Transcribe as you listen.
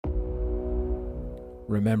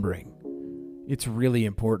remembering. It's really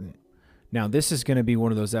important. Now, this is going to be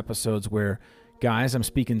one of those episodes where, guys, I'm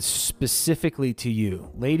speaking specifically to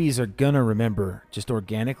you. Ladies are going to remember just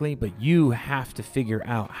organically, but you have to figure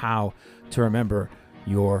out how to remember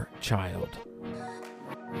your child.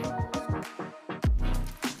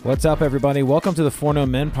 What's up, everybody? Welcome to the For No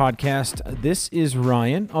Men podcast. This is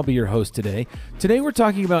Ryan. I'll be your host today. Today, we're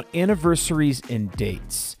talking about anniversaries and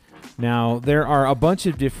dates. Now, there are a bunch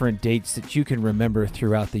of different dates that you can remember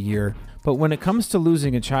throughout the year. But when it comes to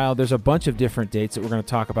losing a child, there's a bunch of different dates that we're going to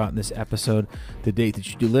talk about in this episode. The date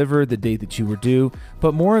that you delivered, the date that you were due.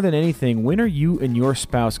 But more than anything, when are you and your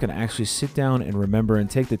spouse going to actually sit down and remember and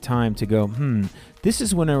take the time to go, this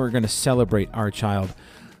is when we're going to celebrate our child.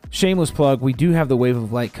 Shameless plug, we do have the Wave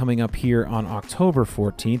of Light coming up here on October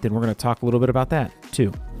 14th, and we're going to talk a little bit about that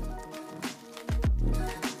too.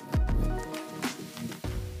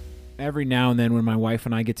 Every now and then when my wife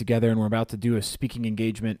and I get together and we're about to do a speaking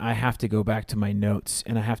engagement, I have to go back to my notes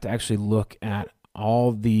and I have to actually look at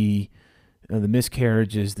all the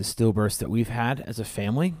miscarriages, the stillbirths that we've had as a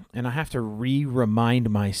family. And I have to remind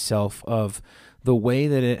myself of the way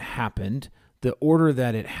that it happened, the order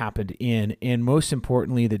that it happened in, and most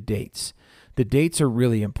importantly, the dates. The dates are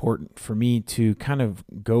really important for me to kind of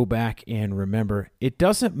go back and remember. It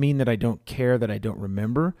doesn't mean that I don't care, that I don't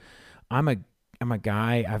remember. I'm a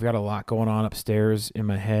guy. I've got a lot going on upstairs in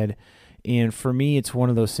my head. And for me, it's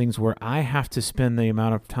one of those things where I have to spend the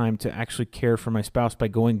amount of time to actually care for my spouse by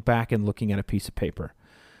going back and looking at a piece of paper.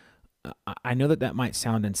 I know that might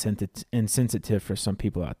sound insensitive for some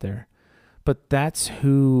people out there, but that's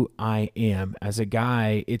who I am. As a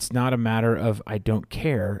guy, it's not a matter of I don't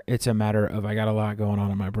care. It's a matter of I got a lot going on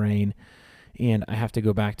in my brain. And I have to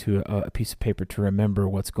go back to a piece of paper to remember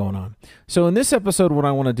what's going on. So in this episode, what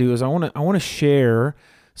I want to do is I want to share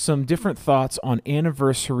some different thoughts on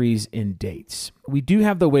anniversaries and dates. We do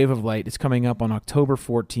have the Wave of Light. It's coming up on October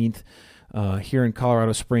 14th here in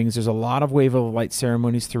Colorado Springs. There's a lot of Wave of Light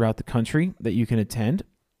ceremonies throughout the country that you can attend.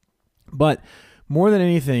 But more than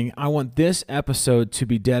anything, I want this episode to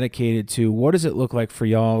be dedicated to what does it look like for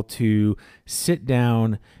y'all to sit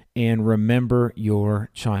down and remember your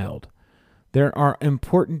child. There are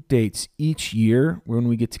important dates each year when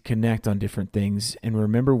we get to connect on different things and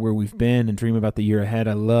remember where we've been and dream about the year ahead.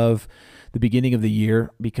 I love the beginning of the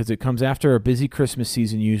year because it comes after a busy Christmas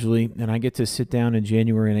season usually, and I get to sit down in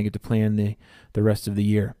January and I get to plan the rest of the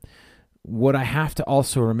year. What I have to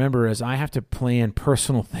also remember is I have to plan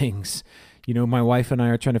personal things. You know, my wife and I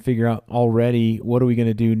are trying to figure out already what are we going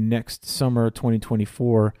to do next summer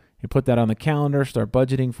 2024 and put that on the calendar, start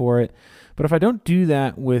budgeting for it. But if I don't do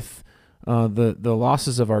that with the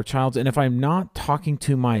losses of our child, and if I'm not talking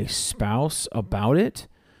to my spouse about it,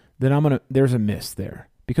 then there's a miss there.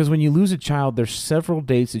 Because when you lose a child, there's several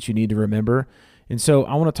dates that you need to remember. And so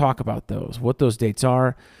I want to talk about those, what those dates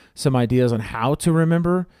are, some ideas on how to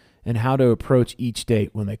remember and how to approach each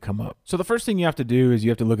date when they come up. So the first thing you have to do is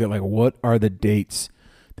you have to look at what are the dates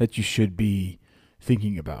that you should be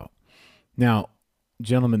thinking about. Now,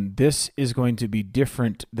 gentlemen, this is going to be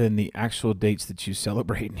different than the actual dates that you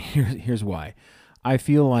celebrate. Here's why. I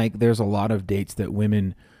feel like there's a lot of dates that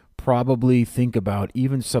women probably think about,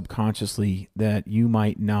 even subconsciously, that you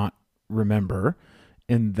might not remember,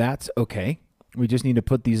 and that's okay. We just need to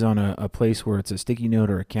put these on a place where it's a sticky note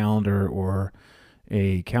or a calendar or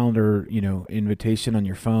a calendar, invitation on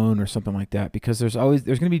your phone or something like that, because there's going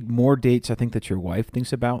to be more dates, I think, that your wife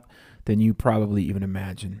thinks about than you probably even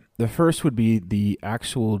imagine. The first would be the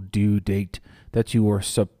actual due date that you were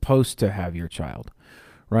supposed to have your child,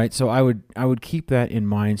 right? So I would keep that in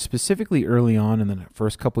mind, specifically early on in the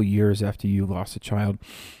first couple years after you lost a child.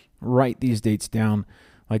 Write these dates down.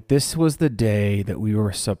 Like, this was the day that we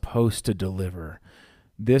were supposed to deliver.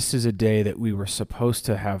 This is a day that we were supposed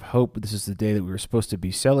to have hope. This is the day that we were supposed to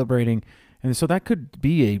be celebrating. And so that could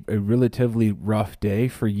be a relatively rough day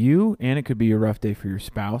for you, and it could be a rough day for your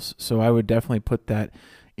spouse. So I would definitely put that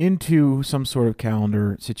into some sort of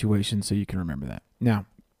calendar situation so you can remember that. Now,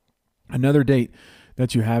 another date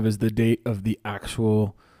that you have is the date of the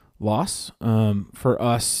actual loss. For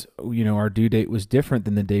us, our due date was different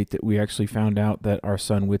than the date that we actually found out that our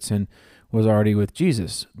son Whitson was already with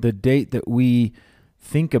Jesus. The date that we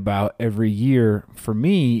think about every year for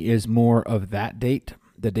me is more of that date,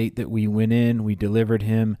 the date that we went in, we delivered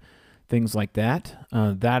him, things like that.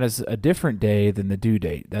 That is a different day than the due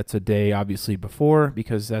date. That's a day obviously before,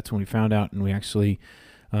 because that's when we found out and we actually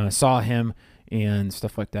saw him and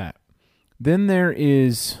stuff like that. Then there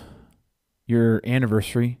is your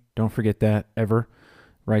anniversary. Don't forget that ever.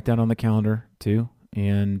 Write that on the calendar too.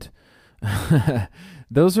 And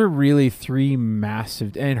Those are really three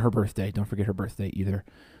massive, and her birthday. Don't forget her birthday either.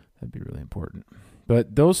 That'd be really important.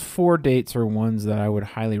 But those 4 dates are ones that I would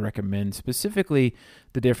highly recommend, specifically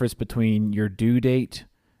the difference between your due date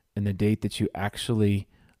and the date that you actually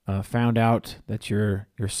found out that your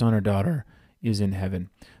son or daughter is in heaven.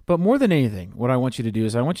 But more than anything, what I want you to do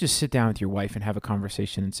is I want you to sit down with your wife and have a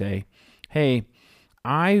conversation and say, hey,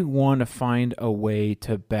 I want to find a way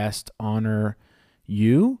to best honor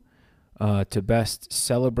you, to best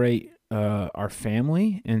celebrate our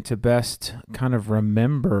family, and to best kind of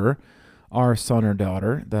remember our son or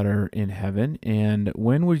daughter that are in heaven. And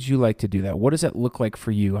when would you like to do that? What does that look like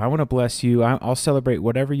for you? I want to bless you. I'll celebrate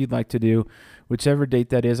whatever you'd like to do, whichever date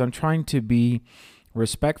that is. I'm trying to be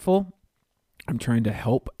respectful. I'm trying to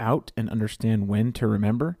help out and understand when to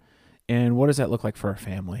remember. And what does that look like for our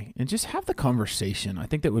family? And just have the conversation. I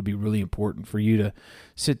think that would be really important for you to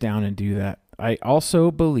sit down and do that. I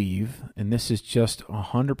also believe, and this is just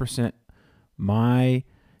 100% my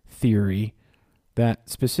theory, that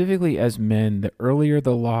specifically as men, the earlier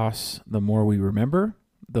the loss, the more we remember.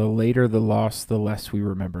 The later the loss, the less we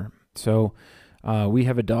remember. So we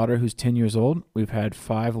have a daughter who's 10 years old. We've had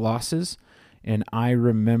 5 losses, and I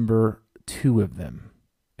remember 2 of them.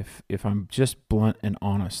 If I'm just blunt and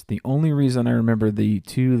honest, the only reason I remember the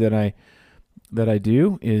 2 that I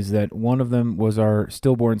do is that one of them was our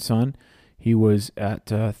stillborn son. He was at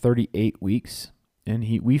 38 weeks.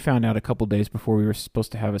 And we found out a couple days before we were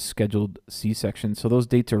supposed to have a scheduled C-section. So those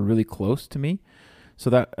dates are really close to me.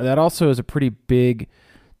 So that also is a pretty big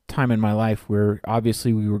time in my life where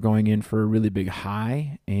obviously we were going in for a really big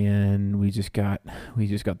high, and we just got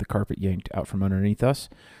the carpet yanked out from underneath us.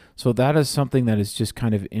 So that is something that is just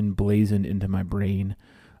kind of emblazoned into my brain.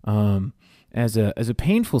 As a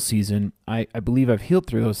painful season, I believe I've healed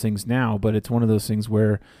through those things now, but it's one of those things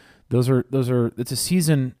where it's a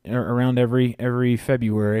season around every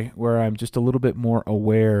February where I'm just a little bit more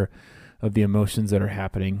aware of the emotions that are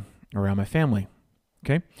happening around my family.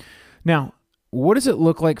 Okay. Now, what does it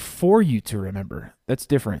look like for you to remember? That's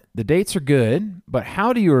different. The dates are good, but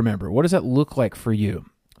how do you remember? What does that look like for you?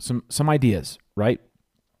 Some ideas, right?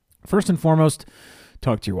 First and foremost,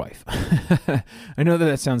 talk to your wife. I know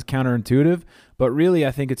that sounds counterintuitive, but really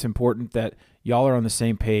I think it's important that y'all are on the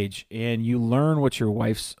same page and you learn what your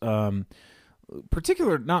wife's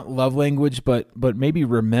particular, not love language, but maybe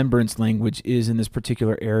remembrance language is in this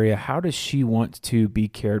particular area. How does she want to be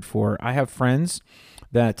cared for? I have friends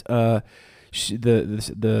that the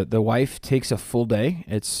wife takes a full day.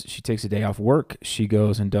 She takes a day off work. She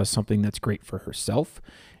goes and does something that's great for herself.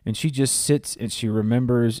 And she just sits and she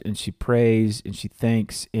remembers and she prays and she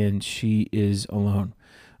thanks and she is alone.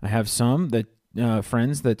 I have some that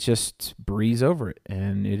friends that just breeze over it,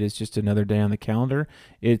 and it is just another day on the calendar.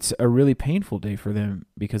 It's a really painful day for them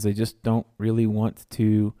because they just don't really want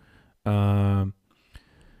to, kind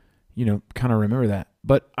of remember that.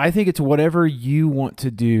 But I think it's whatever you want to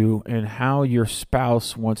do and how your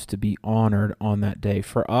spouse wants to be honored on that day.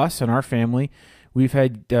 For us and our family, we've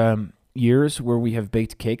had years where we have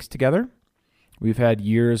baked cakes together. We've had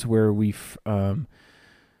years where we've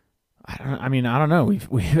I don't know.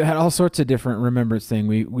 We've had all sorts of different remembrance thing.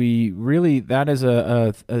 We really, that is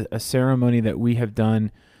a ceremony that we have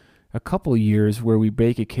done a couple of years where we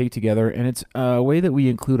bake a cake together, and it's a way that we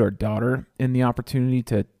include our daughter in the opportunity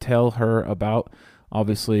to tell her about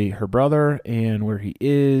obviously her brother and where he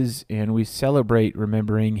is, and we celebrate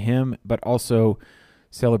remembering him, but also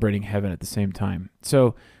celebrating heaven at the same time.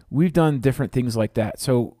 So we've done different things like that.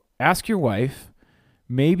 So ask your wife.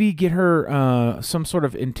 Maybe get her some sort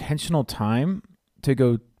of intentional time to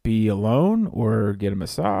go be alone or get a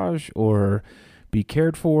massage or be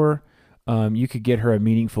cared for. You could get her a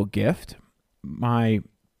meaningful gift. My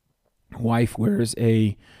wife wears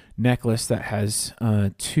a necklace that has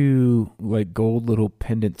 2 like gold little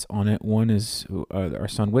pendants on it. One is our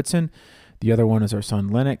son Whitson. The other one is our son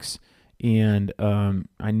Lennox. And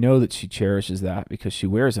I know that she cherishes that because she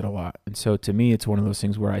wears it a lot. And so to me, it's one of those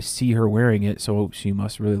things where I see her wearing it, so she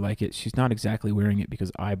must really like it. She's not exactly wearing it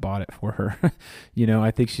because I bought it for her.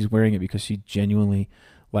 I think she's wearing it because she genuinely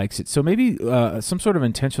likes it. So maybe some sort of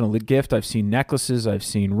intentional gift. I've seen necklaces. I've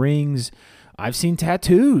seen rings. I've seen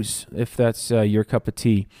tattoos, if that's your cup of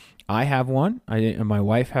tea. I have one, and my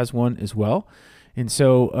wife has one as well. And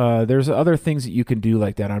so there's other things that you can do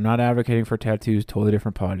like that. I'm not advocating for tattoos, totally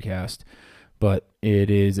different podcast, but it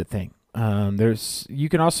is a thing. You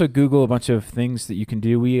can also Google a bunch of things that you can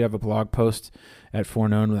do. We have a blog post at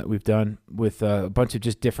Foreknown that we've done with a bunch of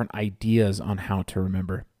just different ideas on how to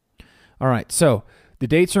remember. All right, so the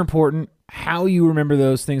dates are important. How you remember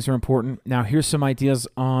those things are important. Now, here's some ideas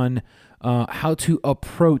on how to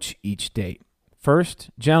approach each date. First,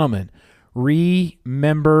 gentlemen,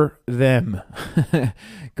 remember them.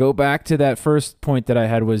 Go back to that first point that I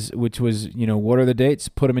had which was, what are the dates?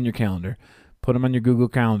 Put them in your calendar. Put them on your Google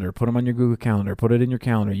Calendar. Put them on your Google Calendar. Put it in your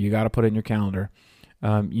calendar. You got to put it in your calendar.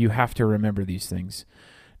 You have to remember these things.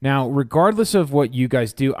 Now, regardless of what you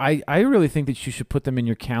guys do, I really think that you should put them in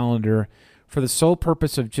your calendar for the sole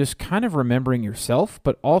purpose of just kind of remembering yourself,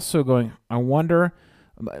 but also going, I wonder,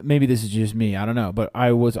 maybe this is just me, I don't know, but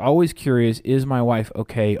I was always curious, is my wife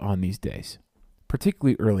okay on these days,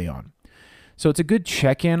 particularly early on? So it's a good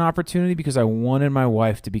check-in opportunity because I wanted my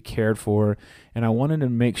wife to be cared for, and I wanted to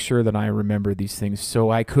make sure that I remembered these things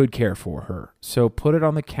so I could care for her. So put it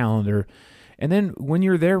on the calendar, and then when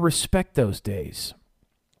you're there, respect those days.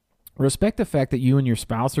 Respect the fact that you and your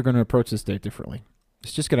spouse are going to approach this date differently.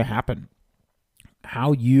 It's just going to happen.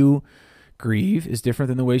 How you grieve is different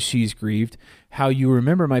than the way she's grieved. How you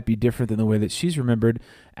remember might be different than the way that she's remembered.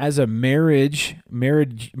 As a marriage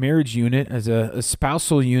unit, as a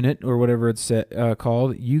spousal unit, or whatever it's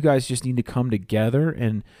called, you guys just need to come together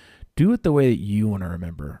and do it the way that you want to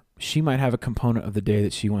remember. She might have a component of the day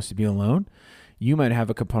that she wants to be alone. You might have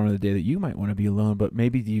a component of the day that you might want to be alone, but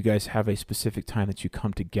maybe you guys have a specific time that you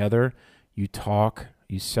come together, you talk,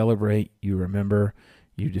 you celebrate, you remember,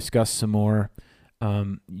 you discuss some more.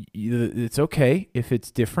 It's okay if it's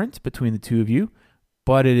different between the two of you,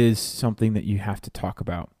 but it is something that you have to talk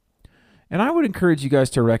about. And I would encourage you guys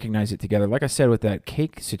to recognize it together. Like I said, with that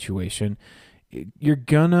cake situation, you're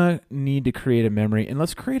gonna need to create a memory, and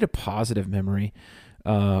let's create a positive memory.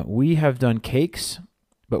 We have done cakes,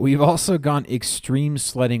 but we've also gone extreme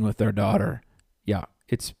sledding with our daughter. Yeah,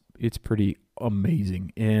 it's pretty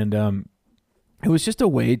amazing. And it was just a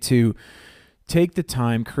way to take the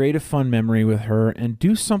time, create a fun memory with her, and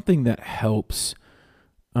do something that helps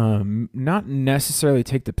not necessarily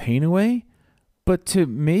take the pain away, but to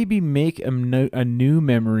maybe make a new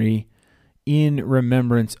memory in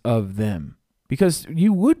remembrance of them. Because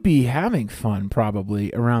you would be having fun probably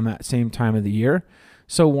around that same time of the year.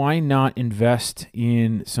 So why not invest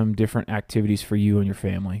in some different activities for you and your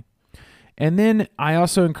family? And then I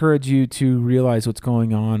also encourage you to realize what's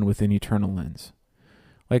going on with an eternal lens.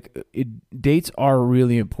 Dates are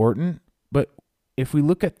really important, but if we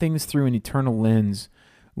look at things through an eternal lens,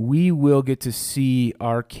 we will get to see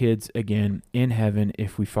our kids again in heaven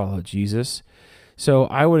if we follow Jesus. So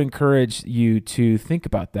I would encourage you to think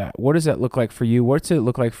about that. What does that look like for you? What's it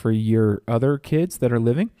look like for your other kids that are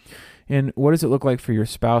living? And what does it look like for your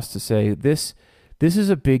spouse to say, this is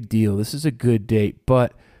a big deal, this is a good date,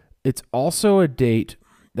 but it's also a date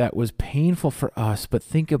that was painful for us, but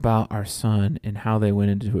think about our son and how they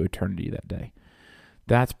went into eternity that day.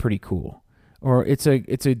 That's pretty cool. Or it's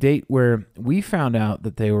a date where we found out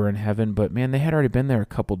that they were in heaven, but man, they had already been there a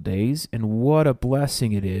couple days, and what a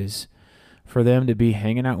blessing it is for them to be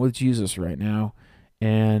hanging out with Jesus right now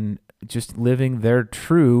and just living their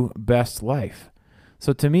true best life.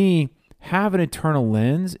 So to me, have an eternal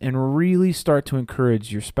lens and really start to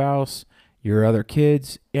encourage your spouse, your other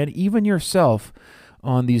kids, and even yourself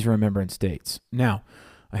on these remembrance dates. Now,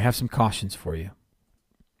 I have some cautions for you,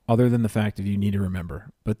 other than the fact that you need to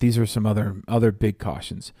remember, but these are some other big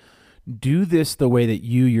cautions. Do this the way that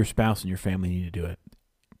you, your spouse, and your family need to do it.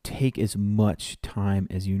 Take as much time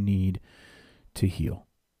as you need to heal,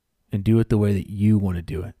 and do it the way that you want to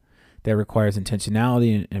do it. That requires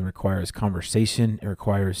intentionality and requires conversation. It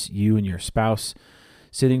requires you and your spouse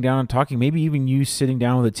sitting down and talking, maybe even you sitting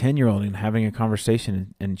down with a 10-year-old and having a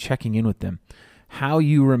conversation and checking in with them. How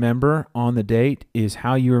you remember on the date is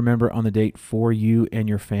how you remember on the date for you and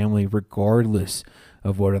your family, regardless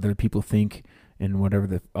of what other people think and whatever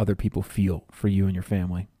the other people feel for you and your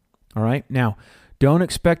family. All right? Now, don't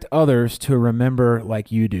expect others to remember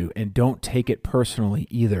like you do, and don't take it personally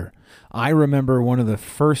either. I remember one of the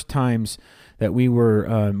first times that we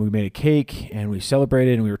made a cake and we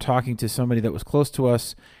celebrated, and we were talking to somebody that was close to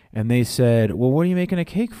us, and they said, well, what are you making a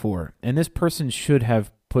cake for? And this person should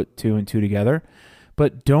have put two and two together,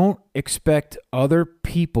 but don't expect other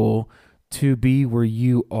people to be where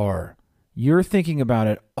you are. You're thinking about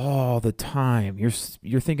it all the time.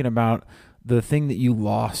 You're thinking about the thing that you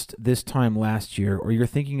lost this time last year, or you're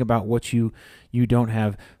thinking about what you don't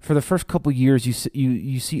have. For the first couple years,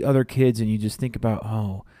 you see other kids and you just think about,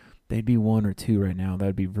 oh, they'd be one or two right now.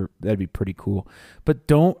 That'd be pretty cool. But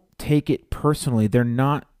don't take it personally. They're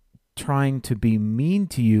not trying to be mean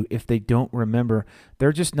to you if they don't remember.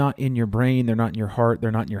 They're just not in your brain. They're not in your heart.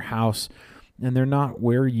 They're not in your house, and they're not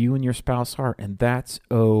where you and your spouse are, and that's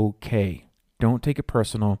okay. Don't take it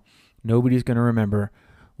personal. Nobody's going to remember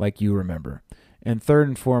like you remember. And third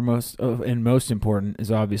and foremost, and most important,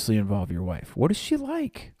 is obviously involve your wife. What is she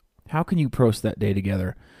like? How can you post that day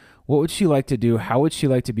together? What would she like to do? How would she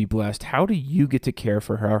like to be blessed? How do you get to care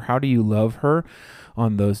for her? How do you love her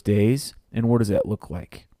on those days? And what does that look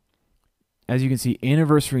like? As you can see,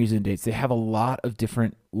 anniversaries and dates, they have a lot of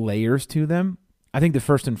different layers to them. I think the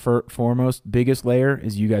first and foremost, biggest layer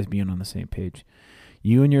is you guys being on the same page.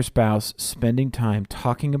 You and your spouse spending time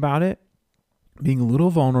talking about it, being a little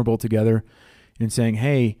vulnerable together, and saying,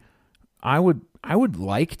 "Hey, I would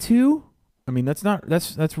like to." I mean,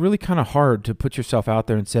 that's really kind of hard to put yourself out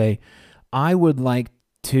there and say, "I would like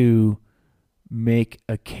to make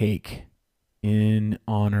a cake in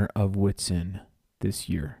honor of Whitson this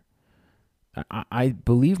year." I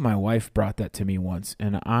believe my wife brought that to me once,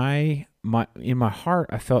 and in my heart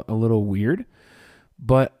I felt a little weird,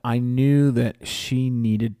 but I knew that she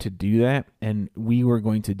needed to do that, and we were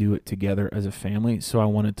going to do it together as a family. So I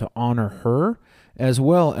wanted to honor her as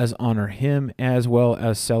well as honor him, as well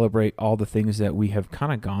as celebrate all the things that we have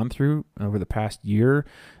kind of gone through over the past year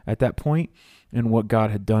at that point and what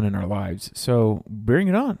God had done in our lives. So bring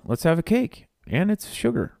it on. Let's have a cake. And it's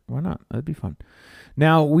sugar. Why not? That'd be fun.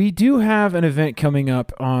 Now, we do have an event coming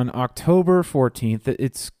up on October 14th.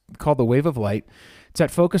 It's called the Wave of Light. It's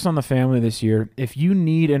at Focus on the Family this year. If you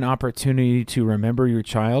need an opportunity to remember your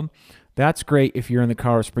child, that's great if you're in the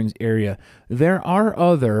Colorado Springs area. There are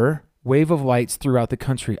other Wave of Lights throughout the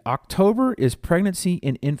country. October is Pregnancy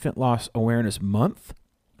and Infant Loss Awareness Month,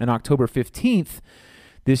 and October 15th,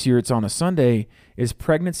 this year it's on a Sunday, is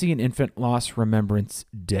Pregnancy and Infant Loss Remembrance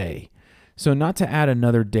Day. So not to add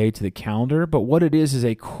another day to the calendar, but what it is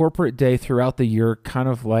a corporate day throughout the year, kind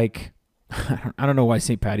of like, I don't know why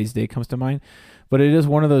St. Patty's Day comes to mind, but it is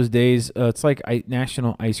one of those days. It's like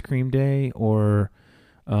National Ice Cream Day, or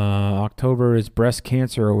October is Breast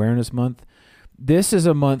Cancer Awareness Month. This is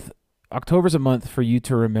a month, October's a month for you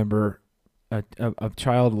to remember a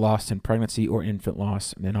child lost in pregnancy or infant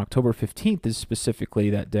loss, and October 15th is specifically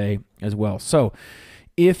that day as well. So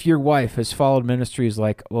if your wife has followed ministries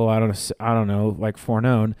like, I don't know, like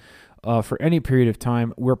Foreknown, for any period of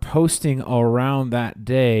time, we're posting around that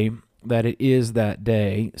day that it is that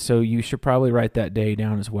day. So you should probably write that day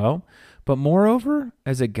down as well. But moreover,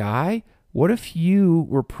 as a guy, what if you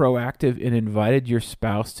were proactive and invited your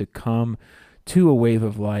spouse to come to a Wave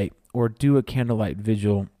of Light or do a candlelight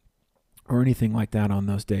vigil or anything like that on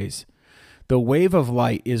those days? The Wave of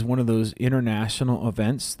Light is one of those international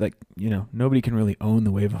events that, nobody can really own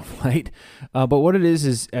the Wave of Light. But what it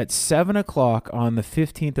is at 7 o'clock on the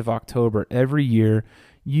 15th of October every year,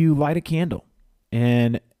 you light a candle.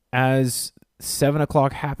 And as 7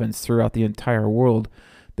 o'clock happens throughout the entire world,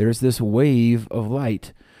 there's this wave of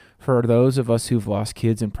light for those of us who've lost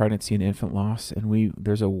kids in pregnancy and infant loss. And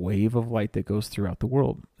there's a wave of light that goes throughout the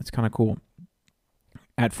world. It's kind of cool.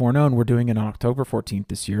 At Foreknown, we're doing it on October 14th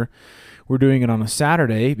this year. We're doing it on a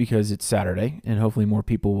Saturday because it's Saturday, and hopefully more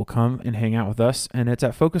people will come and hang out with us. And it's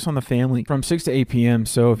at Focus on the Family from 6 to 8 p.m.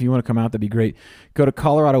 So if you want to come out, that'd be great. Go to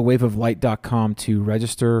coloradowaveoflight.com to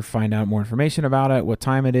register, find out more information about it, what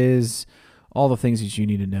time it is, all the things that you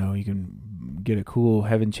need to know. You can get a cool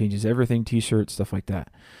Heaven Changes Everything t-shirt, stuff like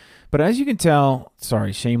that. But as you can tell,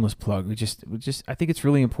 sorry, shameless plug. I think it's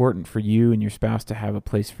really important for you and your spouse to have a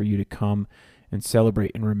place for you to come and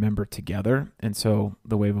celebrate and remember together. And so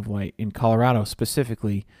the Wave of Light in Colorado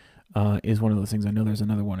specifically is one of those things. I know there's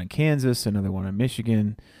another one in Kansas, another one in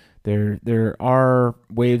Michigan. There are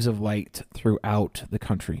Waves of Light throughout the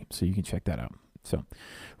country, so you can check that out. So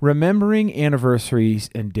remembering anniversaries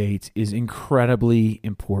and dates is incredibly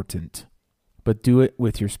important, but do it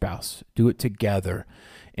with your spouse. Do it together.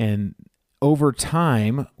 And over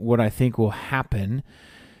time, what I think will happen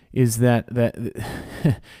is that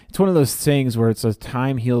it's one of those things where it's a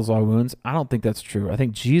time heals all wounds. I don't think that's true. I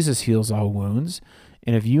think Jesus heals all wounds.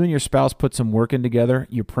 And if you and your spouse put some work in together,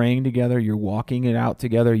 you're praying together, you're walking it out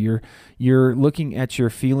together, you're looking at your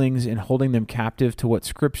feelings and holding them captive to what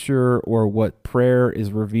Scripture or what prayer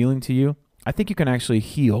is revealing to you, I think you can actually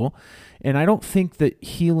heal. And I don't think that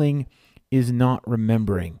healing is not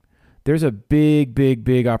remembering. There's a big, big,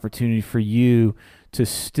 big opportunity for you to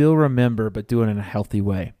still remember, but do it in a healthy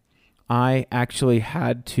way. I actually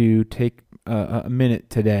had to take a minute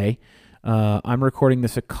today. I'm recording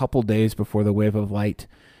this a couple days before the Wave of Light,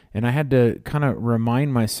 and I had to kind of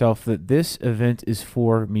remind myself that this event is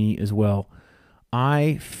for me as well.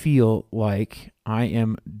 I feel like I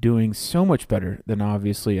am doing so much better than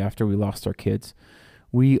obviously after we lost our kids.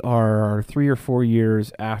 We are 3 or 4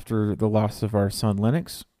 years after the loss of our son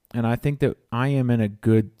Lennox, and I think that I am in a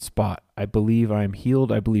good spot. I believe I'm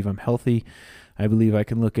healed. I believe I'm healthy. I believe I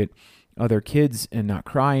can look at other kids and not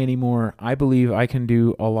cry anymore. I believe I can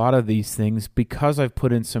do a lot of these things because I've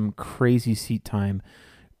put in some crazy seat time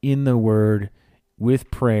in the Word,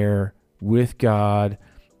 with prayer, with God,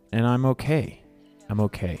 and I'm okay. I'm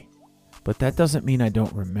okay. But that doesn't mean I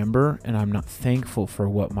don't remember, and I'm not thankful for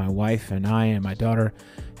what my wife and I and my daughter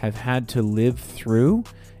have had to live through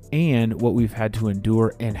and what we've had to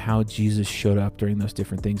endure and how Jesus showed up during those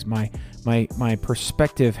different things. My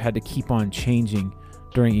perspective had to keep on changing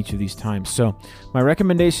during each of these times. So my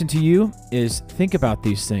recommendation to you is think about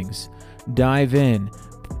these things. Dive in,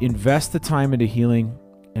 invest the time into healing,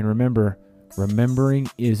 and remember, remembering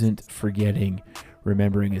isn't forgetting.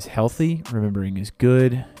 Remembering is healthy, remembering is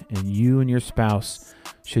good, and you and your spouse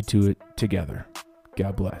should do it together.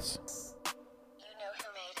 God bless.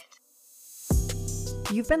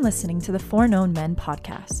 You've been listening to the Foreknown Men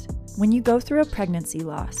podcast. When you go through a pregnancy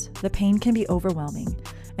loss, the pain can be overwhelming,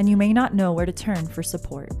 and you may not know where to turn for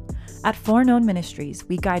support. At Foreknown Ministries,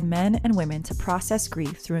 we guide men and women to process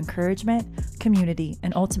grief through encouragement, community,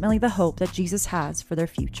 and ultimately the hope that Jesus has for their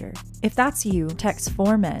future. If that's you, text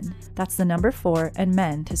 4MEN, that's the number 4 and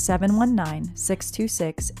MEN to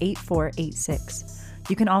 719-626-8486.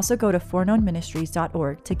 You can also go to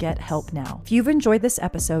foreknownministries.org to get help now. If you've enjoyed this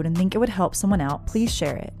episode and think it would help someone out, please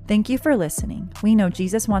share it. Thank you for listening. We know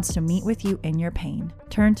Jesus wants to meet with you in your pain.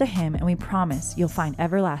 Turn to Him and we promise you'll find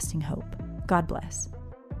everlasting hope. God bless.